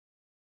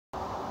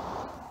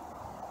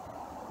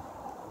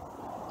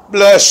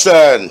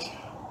Blessed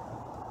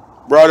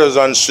brothers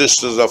and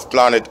sisters of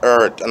planet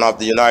Earth and of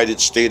the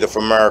United States of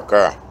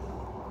America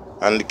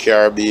and the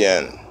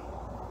Caribbean,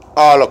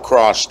 all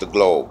across the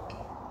globe.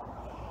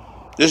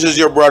 This is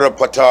your brother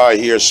PTAH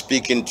here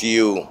speaking to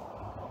you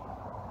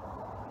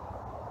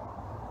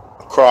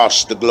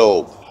across the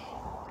globe,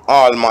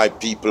 all my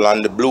people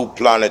on the blue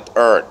planet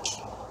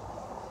Earth.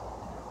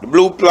 The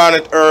blue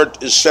planet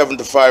Earth is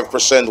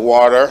 75%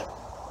 water,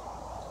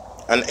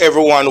 and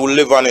everyone who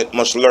live on it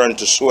must learn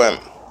to swim.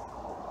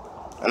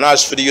 And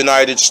as for the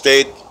United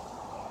States,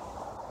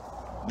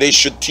 they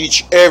should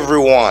teach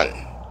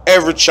everyone,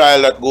 every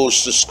child that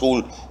goes to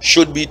school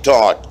should be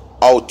taught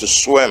how to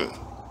swim.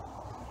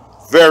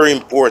 Very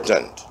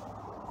important.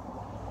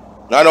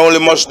 Not only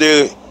must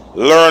they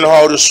learn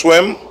how to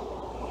swim,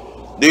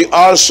 they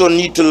also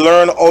need to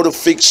learn how to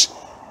fix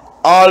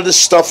all the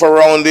stuff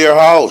around their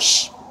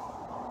house.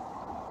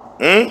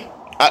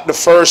 At the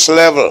first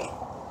level,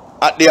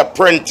 at the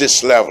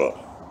apprentice level.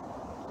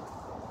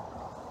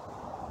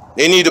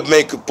 They need to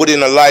put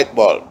in a light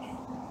bulb.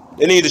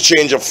 They need to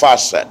change a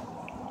faucet.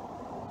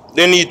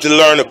 They need to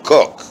learn to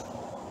cook.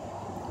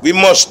 We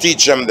must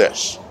teach them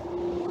this.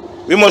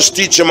 We must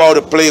teach them how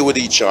to play with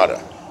each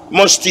other. We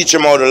must teach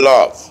them how to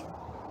love.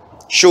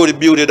 Show the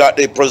beauty that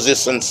they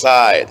possess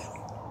inside.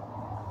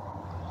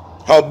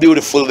 How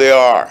beautiful they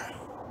are.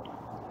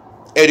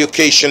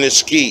 Education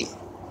is key.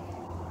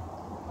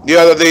 The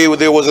other day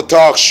there was a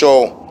talk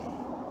show.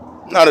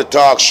 Not a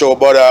talk show,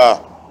 but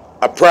a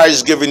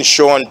prize-giving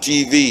show on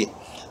TV.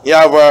 You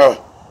have a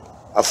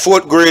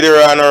fourth grader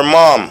and her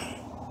mom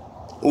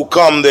who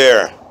come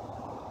there.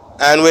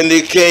 And when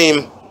they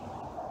came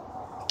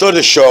to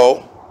the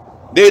show,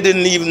 they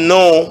didn't even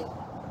know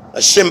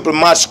a simple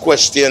math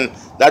question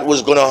that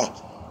was going to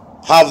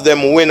have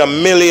them win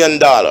 $1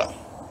 million.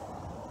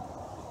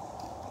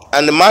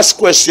 And the math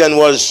question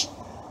was,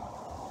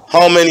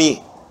 how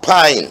many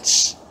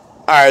pints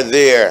are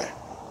there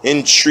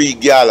in 3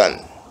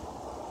 gallons?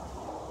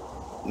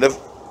 The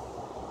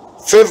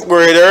fourth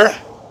grader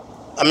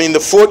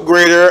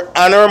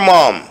and her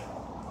mom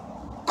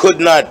could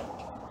not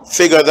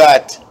figure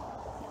that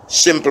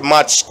simple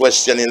maths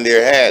question in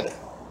their head.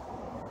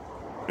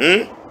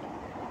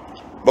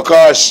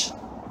 Because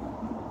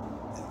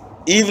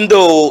even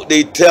though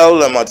they tell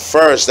them at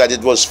first that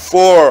it was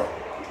four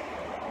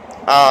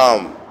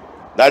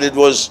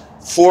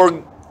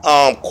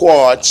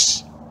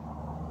quarts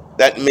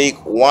that make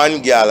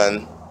 1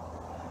 gallon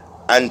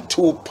and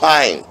 2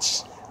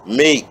 pints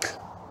make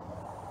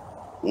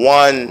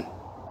 1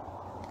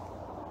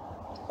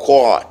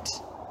 quart.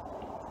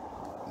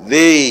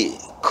 They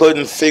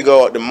couldn't figure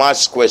out the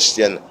maths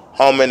question,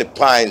 how many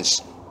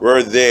pints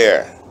were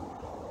there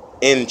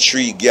in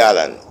 3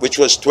 gallons, which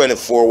was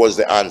 24 was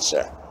the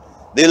answer.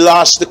 They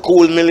lost the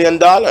cool $1 million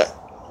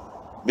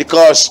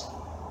because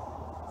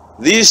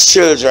these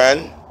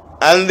children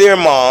and their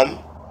mom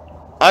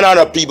and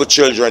other people's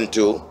children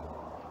too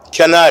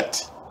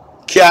cannot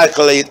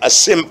calculate a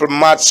simple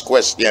maths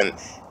question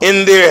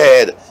in their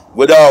head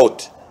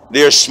without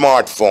their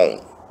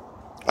smartphone.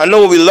 I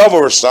know we love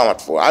our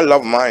smartphone. I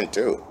love mine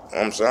too. You know what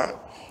I'm saying?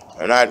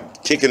 I'm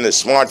not kicking the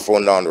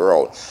smartphone down the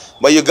road.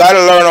 But you got to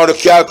learn how to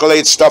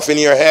calculate stuff in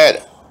your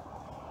head.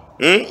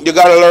 You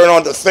got to learn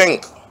how to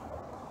think.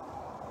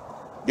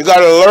 You got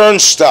to learn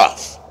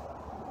stuff.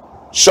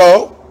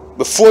 So,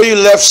 before you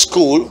left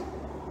school,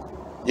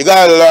 you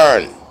got to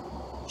learn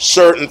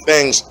certain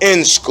things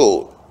in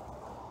school.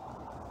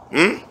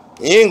 You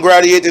ain't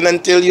graduating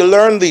until you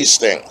learn these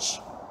things.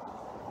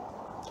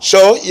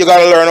 So, you got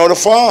to learn how to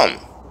farm.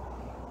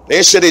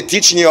 They say they're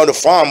teaching you how to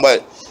farm,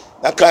 but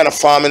that kind of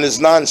farming is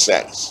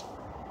nonsense.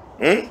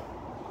 You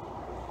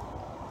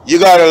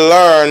got to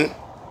learn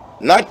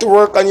not to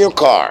work on your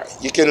car.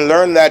 You can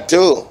learn that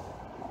too.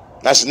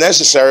 That's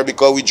necessary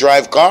because we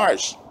drive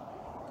cars.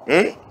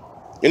 You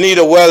need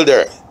a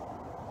welder.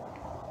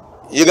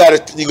 You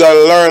gotta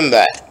learn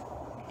that.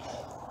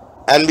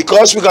 And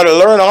because we gotta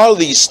learn all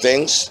these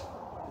things,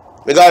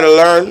 we gotta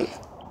learn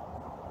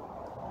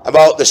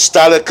about the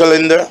stellar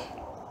calendar.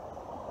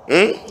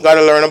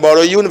 Gotta learn about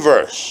our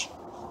universe.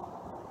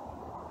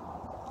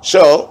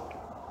 So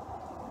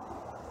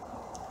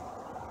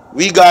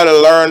we gotta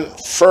learn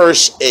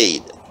first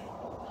aid.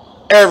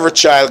 Every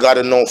child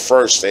gotta know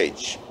first aid.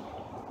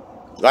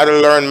 Gotta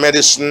learn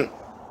medicine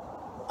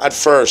at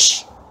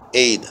first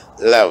aid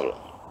level.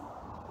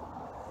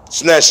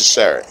 It's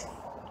necessary.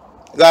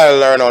 You gotta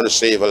learn how to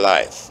save a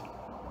life.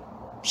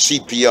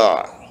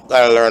 CPR.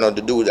 Gotta learn how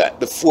to do that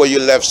before you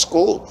left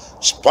school.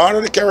 It's part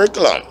of the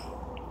curriculum.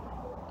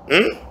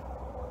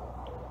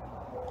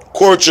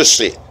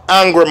 Courtesy,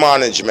 anger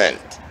management.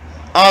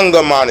 One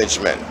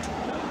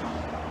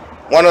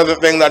of the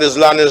things that is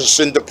landing us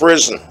into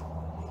prison.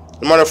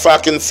 As a matter of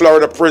fact, in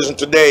Florida prison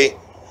today,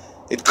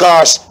 it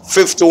costs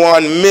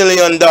 $51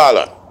 million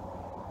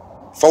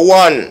for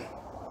one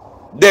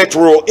death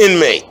row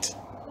inmate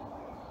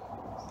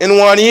in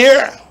 1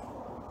 year.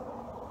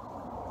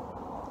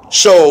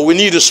 So we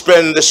need to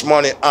spend this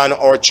money on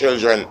our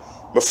children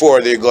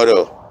before they go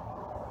to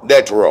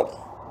death row.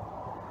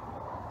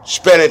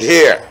 Spend it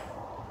here.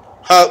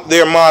 Help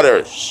their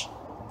mothers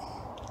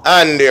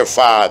and their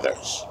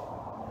fathers.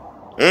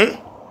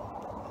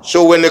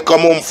 So when they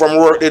come home from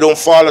work, they don't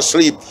fall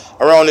asleep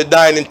around the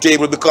dining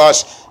table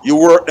because you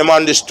work them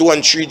on this 2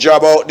 and 3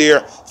 job out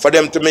there for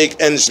them to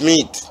make ends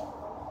meet.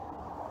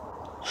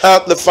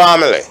 Help the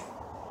family.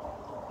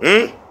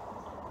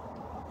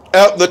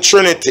 Help the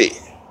Trinity.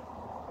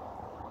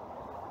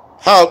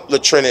 Help the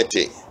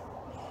Trinity.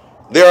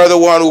 They are the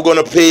one who are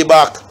going to pay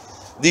back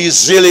these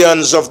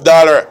zillions of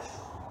dollars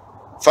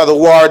for the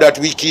war that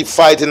we keep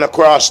fighting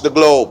across the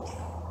globe.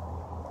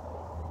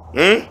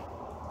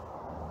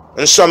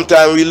 And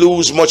sometimes we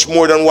lose much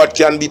more than what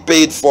can be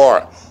paid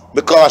for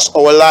because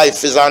our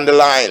life is on the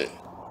line.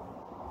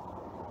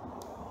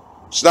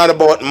 It's not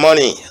about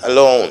money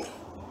alone,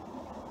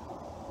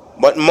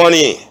 but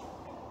money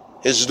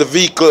is the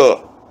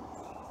vehicle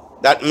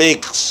that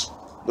makes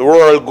the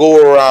world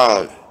go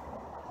around.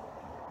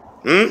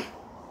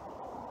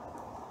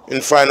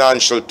 In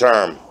financial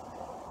terms,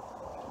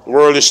 the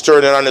world is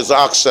turning on its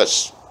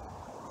axis,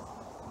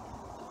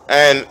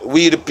 and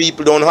we the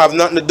people don't have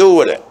nothing to do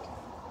with it.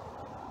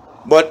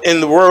 But in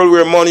the world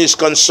where money is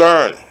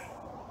concerned,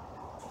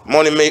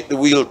 money make the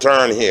wheel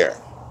turn here.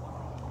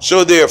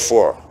 So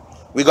therefore,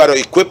 we got to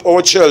equip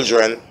our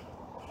children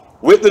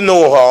with the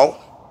know-how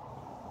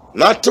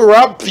not to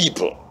rob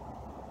people.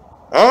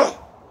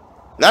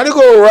 Not to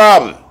go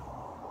rob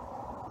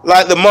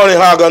like the money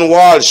hog on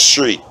Wall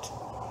Street.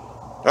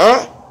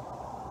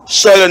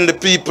 Selling the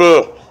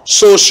people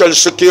Social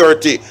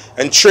Security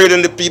and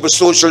trading the people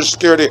Social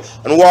Security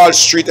on Wall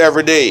Street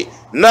every day.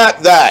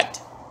 Not that.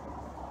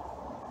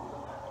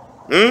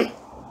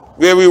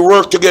 Where we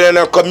work together in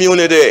our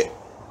community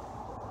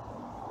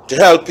to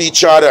help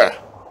each other.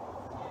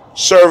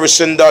 Service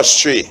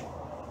industry,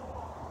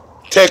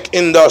 tech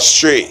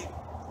industry.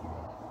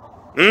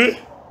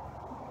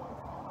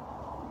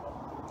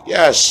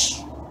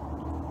 Yes.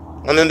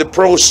 And in the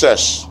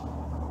process,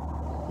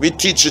 we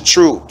teach the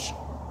truth.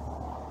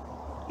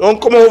 Don't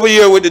come over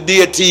here with the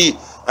deity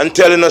and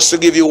telling us to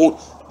give you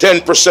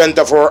 10%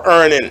 of our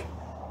earning.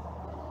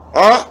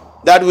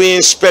 That we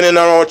ain't spending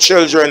on our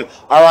children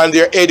or on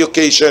their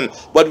education,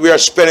 but we are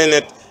spending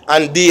it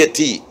on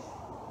deity.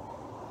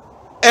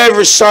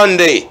 Every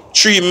Sunday,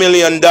 $3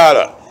 million.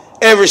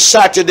 Every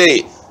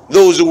Saturday,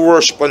 those who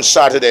worship on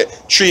Saturday,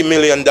 $3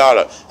 million.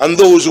 And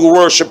those who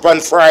worship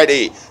on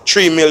Friday,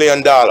 $3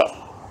 million.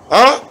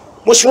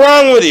 What's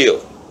wrong with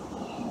you?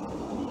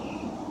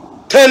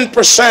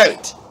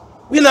 10%.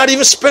 We're not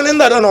even spending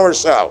that on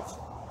ourselves.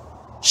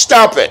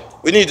 Stop it.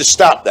 We need to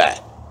stop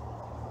that.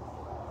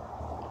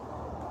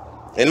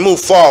 And move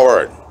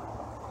forward.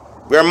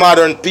 We're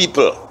modern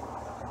people.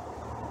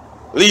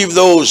 Leave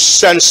those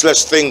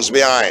senseless things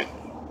behind.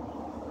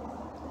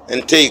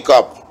 And take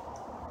up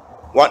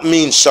what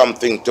means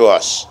something to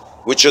us,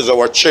 which is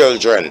our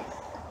children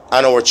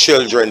and our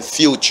children's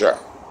future.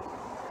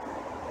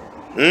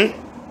 They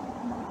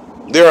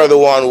are the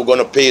one who are going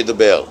to pay the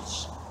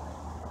bills.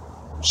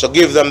 So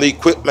give them the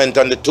equipment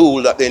and the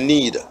tool that they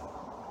need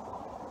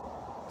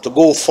to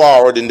go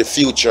forward in the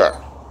future.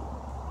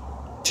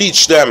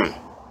 Teach them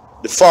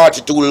the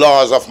 42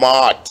 laws of my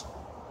heart.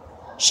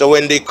 So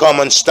when they come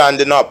and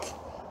standing up,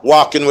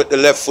 walking with the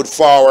left foot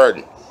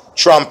forward,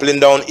 trampling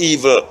down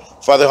evil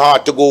for the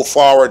heart to go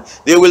forward,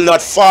 they will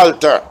not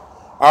falter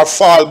or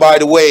fall by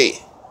the way.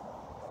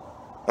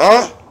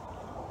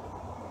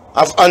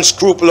 Of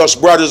unscrupulous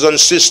brothers and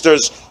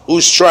sisters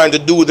who's trying to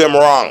do them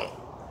wrong.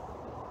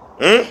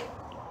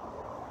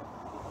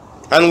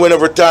 And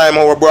whenever time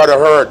our brother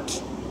hurt,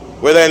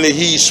 whether in the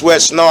east,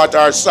 west, north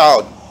or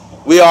south,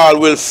 we all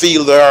will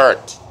feel the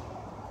hurt.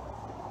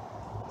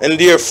 And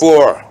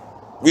therefore,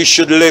 we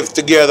should live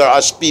together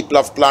as people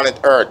of planet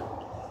Earth,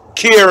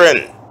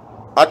 caring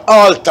at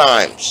all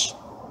times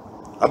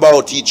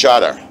about each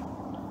other.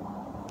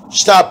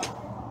 Stop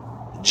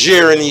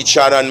jeering each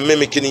other and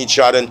mimicking each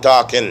other and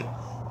talking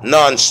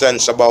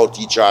nonsense about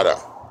each other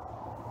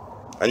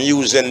and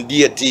using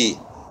deity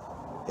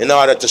in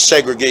order to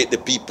segregate the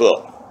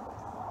people.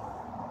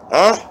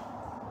 You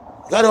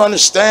got to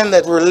understand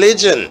that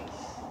religion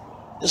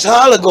is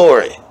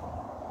allegory.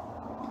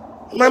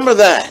 Remember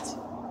that.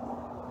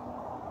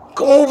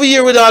 Come over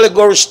here with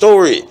allegory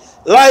story.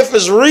 Life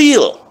is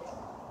real.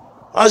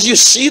 As you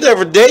see it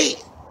every day,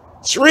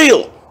 it's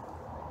real.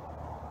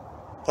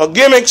 Our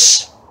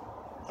gimmicks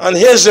and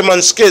hism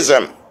and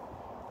schism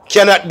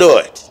cannot do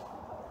it.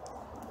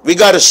 We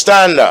got to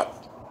stand up.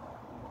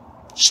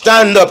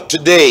 Stand up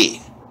today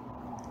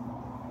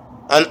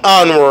and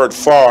onward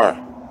for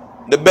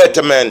the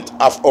betterment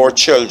of our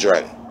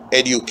children,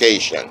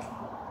 education.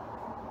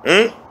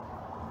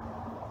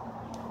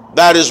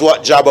 That is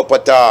what JABA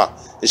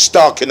PTAH is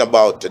talking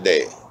about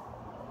today.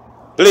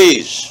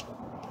 Please,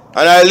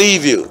 and I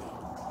leave you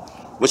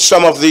with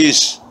some of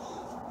these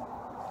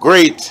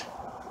great,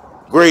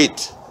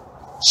 great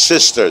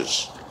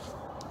sisters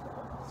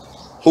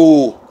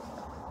who,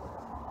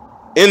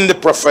 in the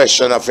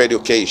profession of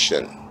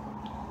education,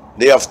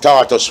 they have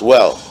taught us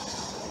well.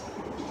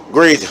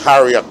 Great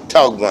Harriet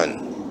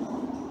Tubman,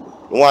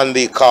 the one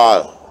they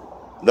call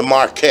the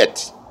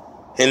Marquette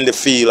in the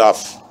field of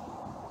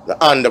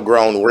the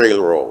Underground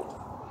Railroad.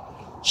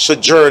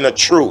 Sojourner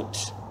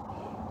Truth,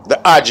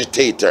 the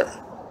agitator,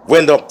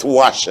 went up to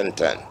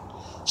Washington,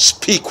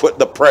 speak with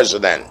the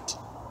president.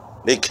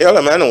 They kill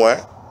him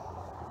anyway.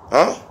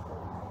 Huh?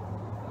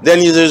 Then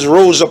there's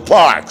Rosa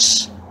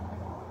Parks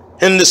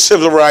in the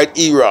civil rights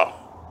era.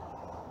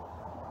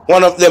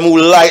 One of them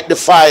who light the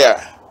fire.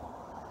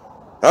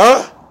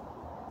 Huh?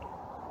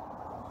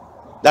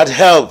 That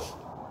helped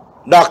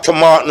Dr.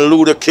 Martin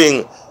Luther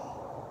King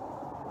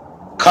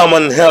come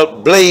and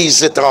help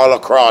blaze it all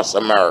across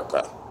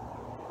America.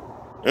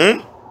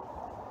 And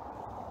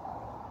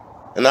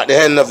at the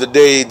end of the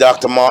day,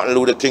 Dr. Martin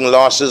Luther King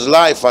lost his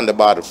life on the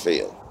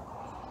battlefield.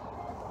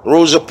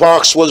 Rosa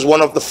Parks was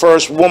one of the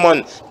first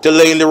women to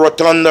lay in the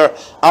rotunda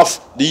of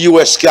the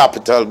U.S.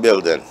 Capitol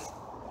building.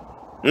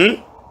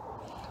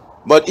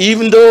 But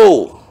even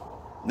though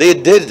they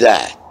did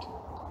that,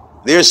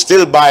 there's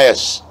still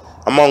bias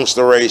amongst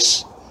the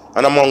race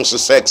and amongst the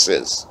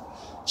sexes.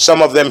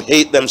 Some of them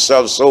hate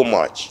themselves so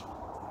much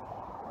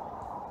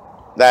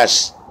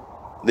that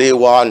they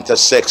want a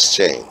sex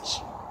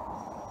change.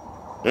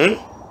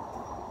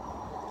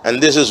 And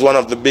this is one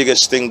of the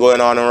biggest things going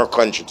on in our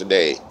country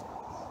today.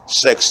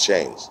 Sex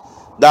change.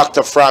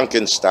 Dr.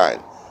 Frankenstein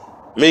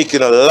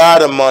making a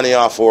lot of money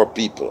off our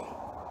people,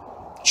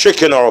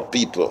 tricking our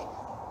people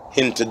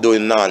into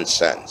doing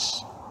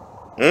nonsense.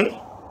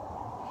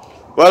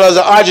 Well, as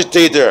an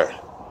agitator,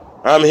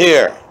 I'm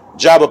here,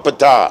 JABA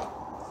PTAH.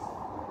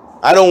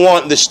 I don't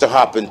want this to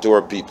happen to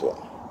our people.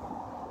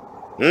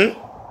 And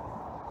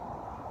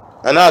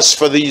as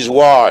for these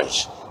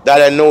wars,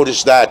 that I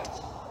noticed that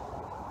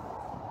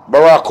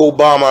Barack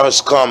Obama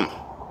has come,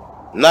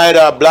 neither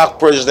a black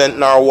president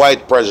nor a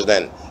white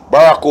president.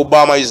 Barack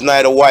Obama is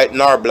neither white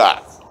nor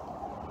black,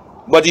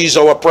 but he's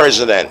our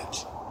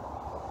president.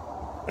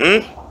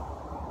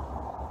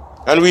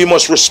 And we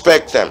must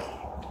respect him.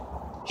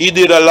 He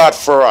did a lot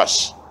for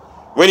us.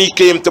 When he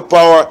came to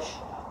power,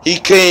 he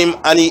came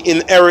and he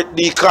inherited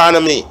the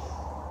economy,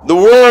 the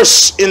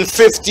worst in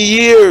 50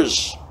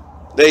 years,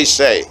 they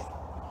say.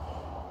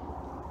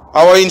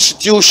 Our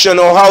institution,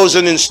 our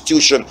housing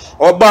institution,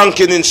 our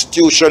banking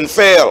institution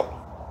failed.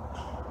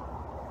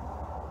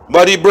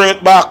 But he brought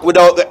it back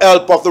without the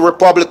help of the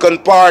Republican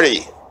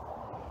Party.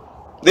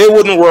 They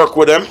wouldn't work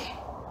with him.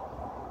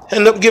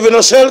 End up giving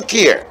us health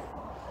care.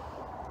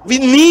 We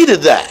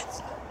needed that.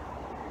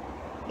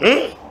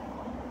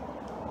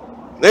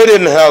 They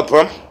didn't help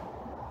him.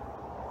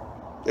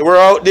 They were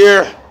out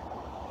there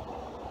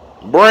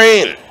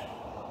braying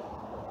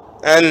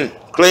and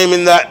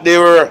claiming that they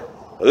were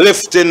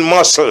lifting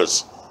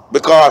muscles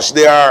because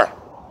they are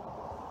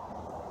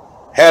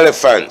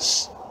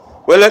elephants.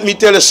 Well, let me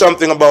tell you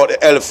something about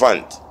the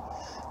elephant.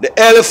 The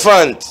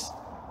elephant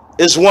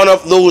is one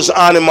of those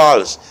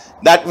animals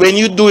that when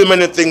you do him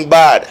anything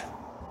bad,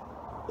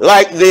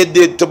 like they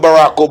did to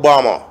Barack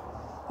Obama,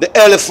 the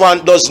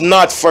elephant does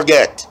not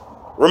forget.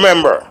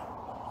 Remember,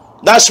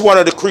 that's one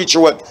of the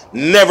creatures that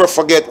never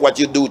forget what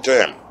you do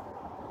to him.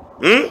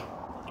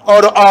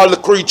 Out of all the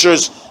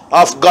creatures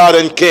of God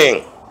and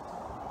King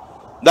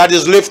that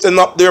is lifting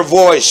up their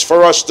voice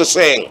for us to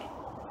sing,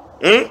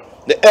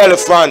 the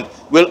elephant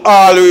will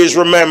always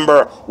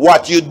remember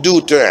what you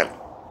do to him.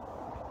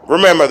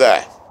 Remember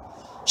that.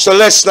 So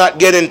let's not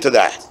get into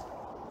that.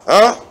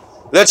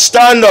 Let's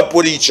stand up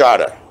with each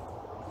other.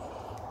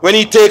 When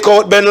he take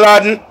out bin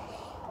Laden,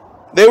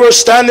 they were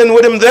standing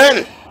with him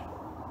then.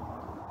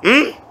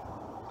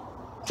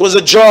 It was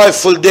a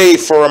joyful day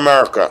for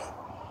America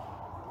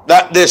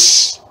that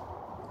this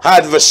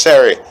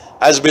adversary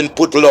has been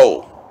put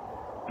low.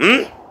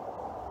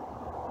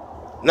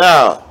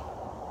 Now,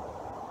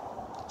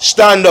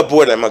 stand up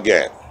with him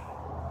again.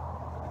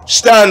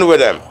 Stand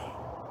with him.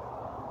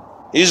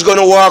 He's going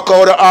to walk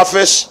out of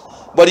office,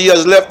 but he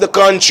has left the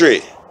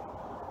country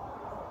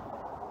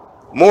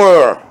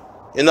more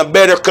in a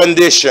better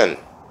condition,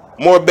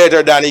 more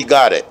better than he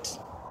got it,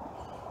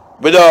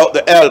 without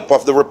the help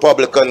of the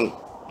Republican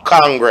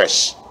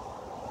Congress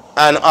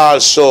and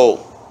also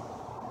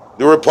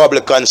the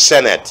Republican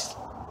Senate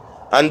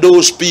and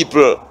those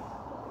people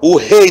who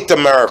hate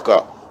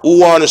America, who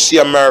want to see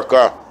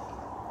America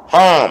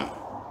harm.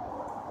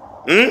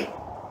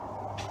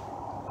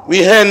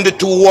 We ended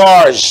 2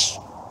 wars.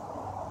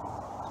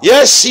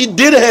 Yes, he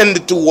did end the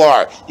 2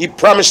 wars. He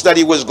promised that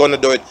he was going to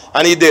do it,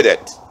 and he did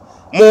it.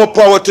 More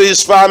power to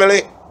his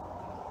family,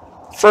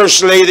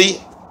 First Lady,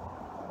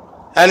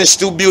 and his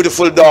 2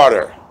 beautiful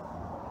daughters.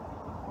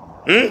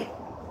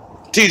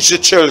 Teach the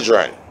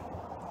children.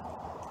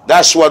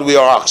 That's what we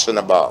are asking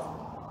about.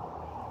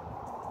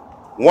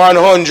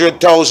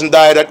 100,000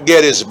 died at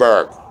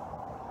Gettysburg.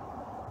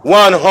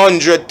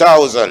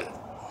 100,000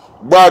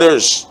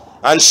 brothers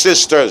and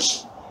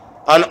sisters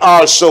and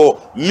also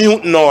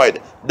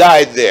mutinoid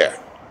died there.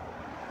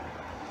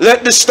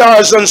 Let the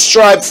stars and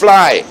stripes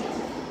fly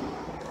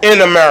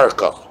in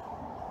America.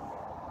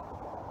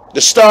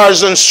 The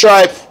stars and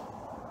stripes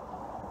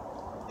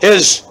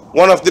is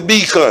one of the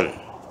beacons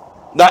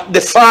that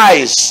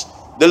defies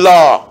the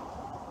law.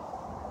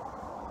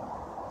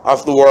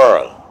 of the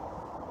world.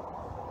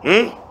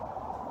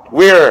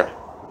 Where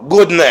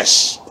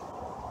goodness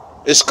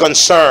is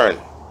concerned,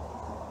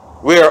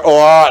 where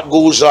our heart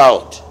goes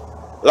out,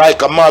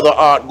 like a mother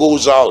heart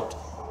goes out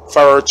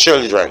for her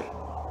children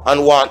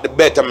and want the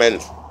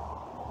betterment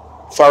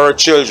for her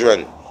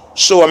children,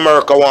 so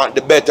America want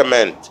the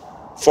betterment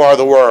for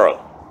the world.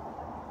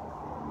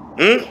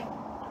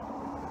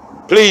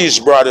 Please,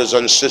 brothers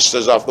and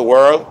sisters of the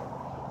world,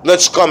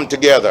 let's come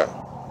together.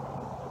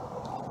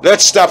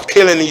 Let's stop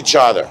killing each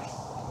other.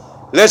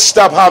 Let's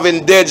stop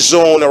having dead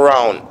zone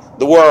around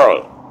the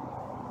world.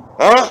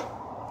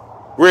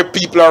 Where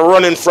people are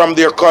running from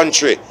their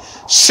country.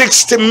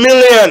 60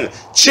 million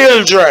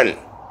children.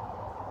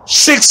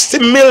 60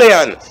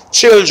 million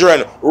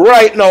children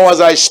right now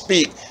as I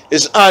speak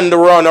is on the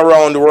run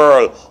around the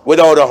world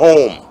without a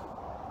home.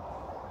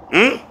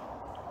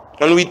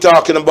 And we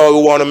talking about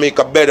we want to make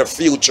a better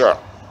future.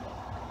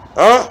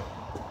 And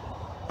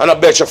a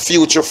better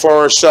future for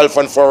ourselves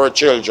and for our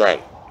children.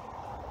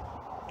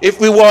 If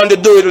we want to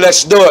do it,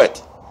 let's do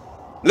it.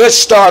 Let's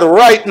start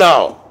right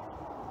now.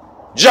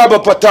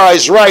 JABA PTAH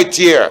is right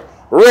here,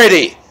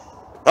 ready.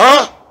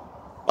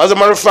 As a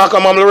matter of fact,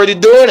 I'm already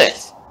doing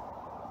it.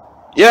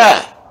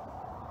 Yeah.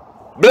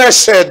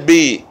 Blessed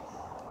be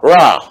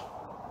Ra.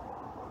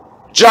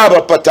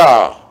 JABA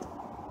PTAH.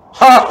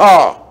 Ha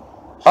ha.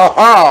 Ha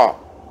ha.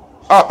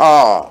 Ha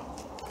ha.